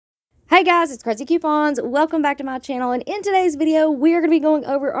Hey guys, it's Craz-E Coupons. Welcome back to my channel, and in today's video, we are going to be going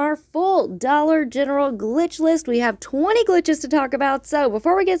over our full Dollar General glitch list. We have 20 glitches to talk about, so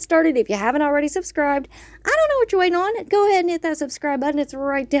before we get started, if you haven't already subscribed, I don't know what you're waiting on. Go ahead and hit that subscribe button. It's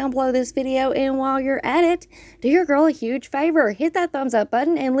right down below this video, and while you're at it, do your girl a huge favor. Hit that thumbs up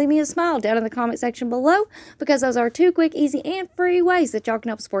button and leave me a smile down in the comment section below, because those are two quick, easy, and free ways that y'all can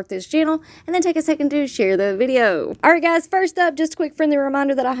help support this channel, and then take a second to share the video. Alright guys, first up, just a quick friendly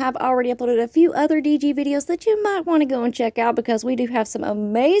reminder that I have already uploaded a few other DG videos that you might want to go and check out, because we do have some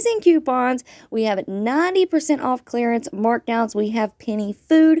amazing coupons. We have 90% off clearance markdowns. We have penny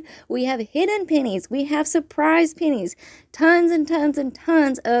food. We have hidden pennies. We have surprise pennies. Tons and tons and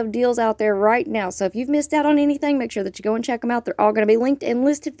tons of deals out there right now. So if you've missed out on anything, make sure that you go and check them out. They're all going to be linked and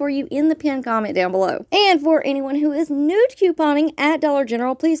listed for you in the pinned comment down below. And for anyone who is new to couponing at Dollar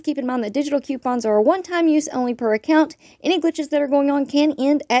General, please keep in mind that digital coupons are a one-time use only per account. Any glitches that are going on can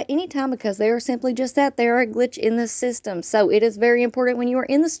end at any time, because they are simply just that. They are a glitch in the system. So it is very important when you are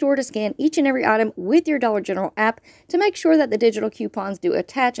in the store to scan each and every item with your Dollar General app to make sure that the digital coupons do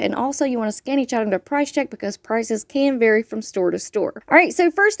attach. And also you want to scan each item to price check, because prices can vary from store to store. Alright,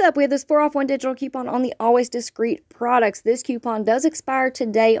 so first up, we have this 4-off-1 digital coupon on the Always Discreet products. This coupon does expire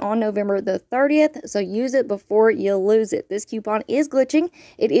today on November the 30th, so use it before you lose it. This coupon is glitching.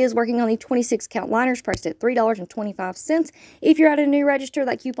 It is working on the 26 count liners priced at $3.25. If you're at a new register,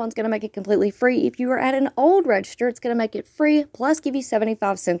 that coupon's going to make it completely free. If you are at an old register, it's going to make it free, plus give you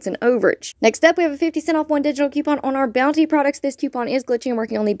 75 cents in overage. Next up, we have a 50 cent off 1 digital coupon on our Bounty products. This coupon is glitching and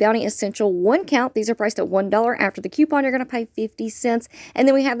working on the Bounty Essential 1 count. These are priced at $1. After the coupon, you're going to pay 50 cents. And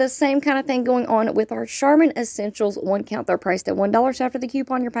then we have the same kind of thing going on with our Charmin Essentials 1 count. They're priced at $1. So after the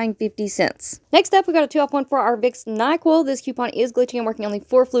coupon, you're paying 50 cents. Next up, we got a 2-off-1 for our Vicks NyQuil. This coupon is glitching and working on the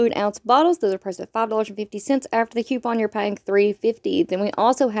 4 fluid ounce bottles. Those are priced at $5.50. After the coupon, you're paying $3.50. Then we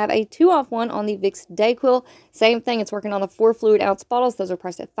also have a 2-off-1 on the Vicks DayQuil. Same thing, it's working on the 4 fluid ounce bottles. Those are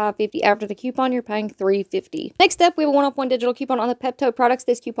priced at $5.50. After the coupon, you're paying $3.50. Next up, we have a 1-off-1 digital coupon on the Pepto products.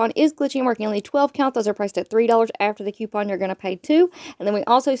 This coupon is glitching and working on the 12 count. Those are priced at $3. After the coupon, you're going to pay $2. And then we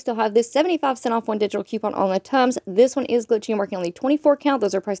also still have this 75 cent off 1 digital coupon on the Tums. This one is glitching and working on the 24 count.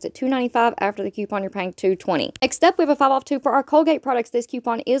 Those are priced at $2.95. After the coupon, you're paying $2.20. Next up, we have a 5-off-2 for our Colgate products. This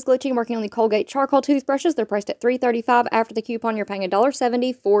coupon is glitching and working on the Colgate charcoal toothbrushes. They're priced at $3.35. After the coupon, you're paying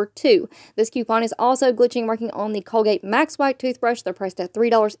 $1.70 for 2. This coupon is also glitching and working on the Colgate Max White toothbrush. They're priced at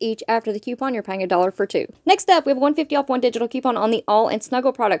 $3 each. After the coupon, you're paying $1 for 2. Next up, we have a 150 off 1 digital coupon on the All and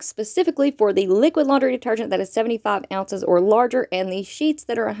Snuggle products, specifically for the liquid laundry detergent that is 75 ounces or larger and the sheets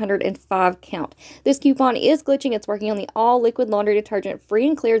that are 105 count. This coupon is glitching. It's working on the All liquid laundry detergent free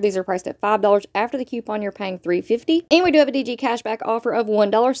and clear. These are priced at $5. After the coupon, you're paying $3.50. And we do have a DG cashback offer of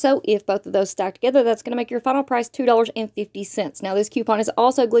 $1. So if both of those stack together, that's going to make your final price $2.50. Now this coupon is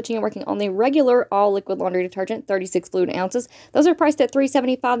also glitching and working on the regular All liquid laundry detergent, 36 fluid ounces. Those are priced at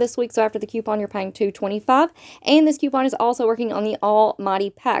 $3.75 this week. So after the coupon, you're paying $2.25. And this coupon is also working on the All Mighty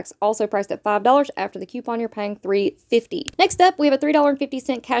packs, also priced at $5. After the coupon, you're paying $3.50. Next up, we have a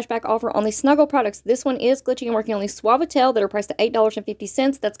 $3.50 cashback offer on the Snuggle products. This one is glitching and working on the Suavitel that are priced at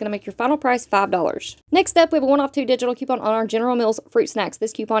 $8.50. That's going to make your final price $5. Next up, we have a 1-off-2 digital coupon on our General Mills fruit snacks.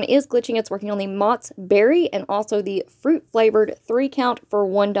 This coupon is glitching. It's working on the Mott's Berry and also the fruit flavored 3 count for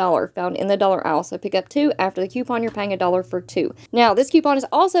 $1, found in the dollar aisle. So pick up 2. After the coupon, you're paying $1 for 2. Now this coupon is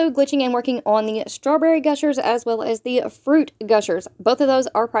also glitching and working on the Strawberry Gushers as well as the Fruit Gushers. Both of those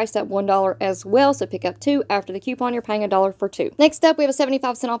are priced at $1 as well. So pick up 2. After the coupon, you're paying $1 for 2. Next up, we have a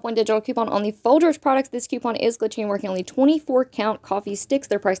 75 cent off 1 digital coupon on the Folgers products. This coupon is glitching and working on the 24 count coffee sticks.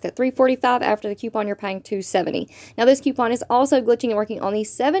 They're priced at $3.45. After the coupon, you're paying $2.70. Now this coupon is also glitching and working on the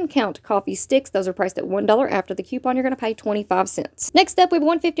 7 count coffee sticks. Those are priced at $1. After the coupon, you're going to pay 25 cents. Next up, we have a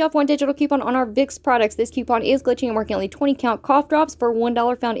 150 off 1 digital coupon on our Vicks products. This coupon is glitching and working on the 20 count cough drops for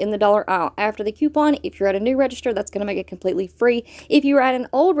 $1, found in the dollar aisle. After the coupon, if you're at a new register, that's going to make it completely free. If you're at an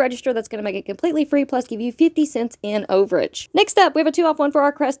old register, that's going to make it completely free, plus give you 50 cents in overage. Next up, we have a 2-off-1 for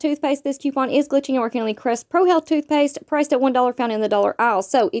our Crest toothpaste. This coupon is glitching and working on the Crest Pro Health toothpaste, priced at $1, found in the dollar aisle.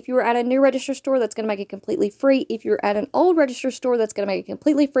 So if you are at a new register store, that's going to make it completely free. If you're at an old register store, that's going to make it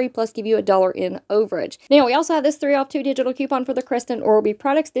completely free, plus give you $1 in overage. Now we also have this 3-off-2 digital coupon for the Crest and Oral-B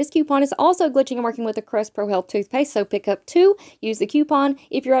products. This coupon is also glitching and working with the Crest Pro Health toothpaste. So pick up 2, use the coupon.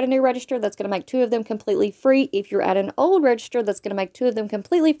 If you're at a new register, that's going to make 2 of them completely free. If you're at an old register, that's going to make 2 of them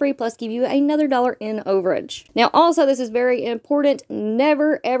completely free, plus give you another $1 in overage. Now also, this is very important.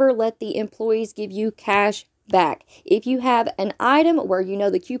 Never ever let the employees give you cash back. If you have an item where you know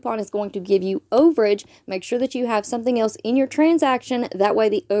the coupon is going to give you overage, make sure that you have something else in your transaction. That way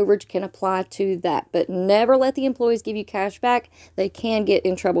the overage can apply to that. But never let the employees give you cash back. They can get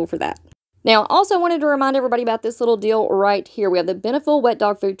in trouble for that. Now, also wanted to remind everybody about this little deal right here. We have the Beneful Wet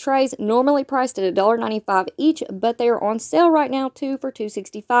Dog Food Trays, normally priced at $1.95 each, but they are on sale right now, 2 for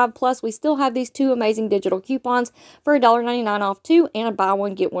 $2.65. Plus, we still have these 2 amazing digital coupons for $1.99 off 2 and a buy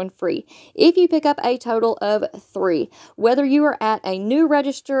one, get one free. If you pick up a total of 3, whether you are at a new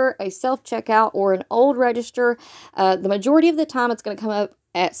register, a self-checkout, or an old register, the majority of the time it's going to come up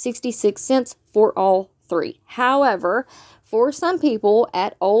at 66 cents for all 3. However, for some people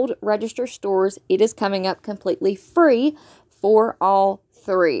at old register stores, it is coming up completely free for all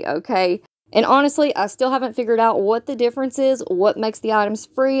 3, okay? And honestly, I still haven't figured out what the difference is, what makes the items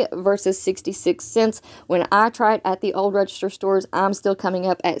free versus 66 cents. When I try it at the old register stores, I'm still coming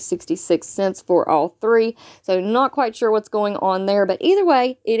up at 66 cents for all 3. So not quite sure what's going on there, but either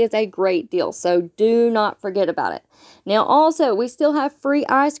way, it is a great deal. So do not forget about it. Now also, we still have free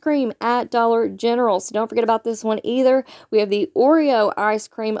ice cream at Dollar General, so don't forget about this one either. We have the Oreo ice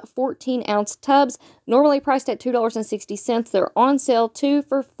cream 14-ounce tubs, normally priced at $2.60. They're on sale 2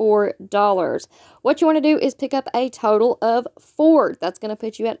 for $4. What you want to do is pick up a total of 4. That's going to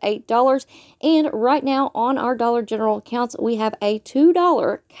put you at $8. And right now on our Dollar General accounts, we have a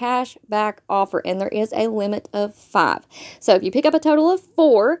 $2 cash back offer, and there is a limit of 5. So if you pick up a total of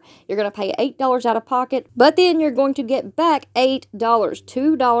 4, you're going to pay $8 out of pocket, but then you're going to get back $8,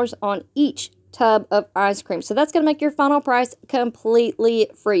 $2 on each tub of ice cream. So that's going to make your final price completely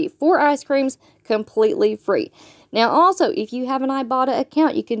free. 4 ice creams, completely free. Now also, if you have an Ibotta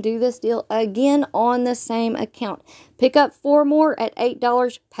account, you can do this deal again on the same account. Pick up 4 more at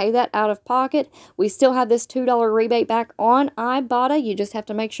 $8, pay that out of pocket. We still have this $2 rebate back on Ibotta. You just have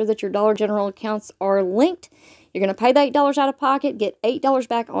to make sure that your Dollar General accounts are linked. You're going to pay the $8 out of pocket, get $8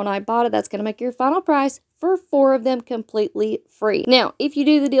 back on Ibotta. That's going to make your final price for 4 of them completely free. Now, if you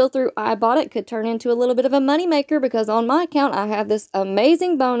do the deal through Ibotta, it could turn into a little bit of a moneymaker, because on my account, I have this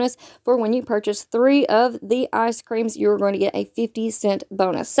amazing bonus for when you purchase 3 of the ice creams, you're going to get a 50-cent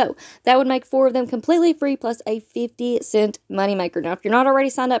bonus. So that would make 4 of them completely free plus a 50-cent moneymaker. Now, if you're not already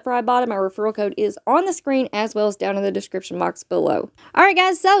signed up for Ibotta, my referral code is on the screen as well as down in the description box below. All right,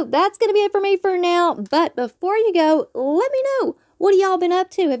 guys, so that's going to be it for me for now. But before you go, let me know, what have y'all been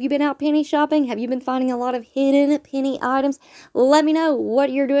up to? Have you been out penny shopping? Have you been finding a lot of hidden penny items? Let me know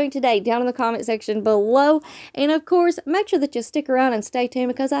what you're doing today down in the comment section below. And of course, make sure that you stick around and stay tuned,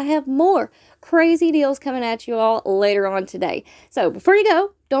 because I have more crazy deals coming at you all later on today. So before you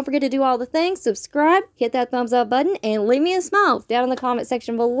go, don't forget to do all the things. Subscribe, hit that thumbs up button, and leave me a smile down in the comment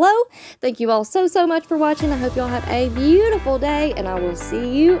section below. Thank you all so much for watching. I hope y'all have a beautiful day, and I will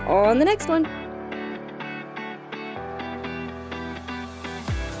see you on the next one.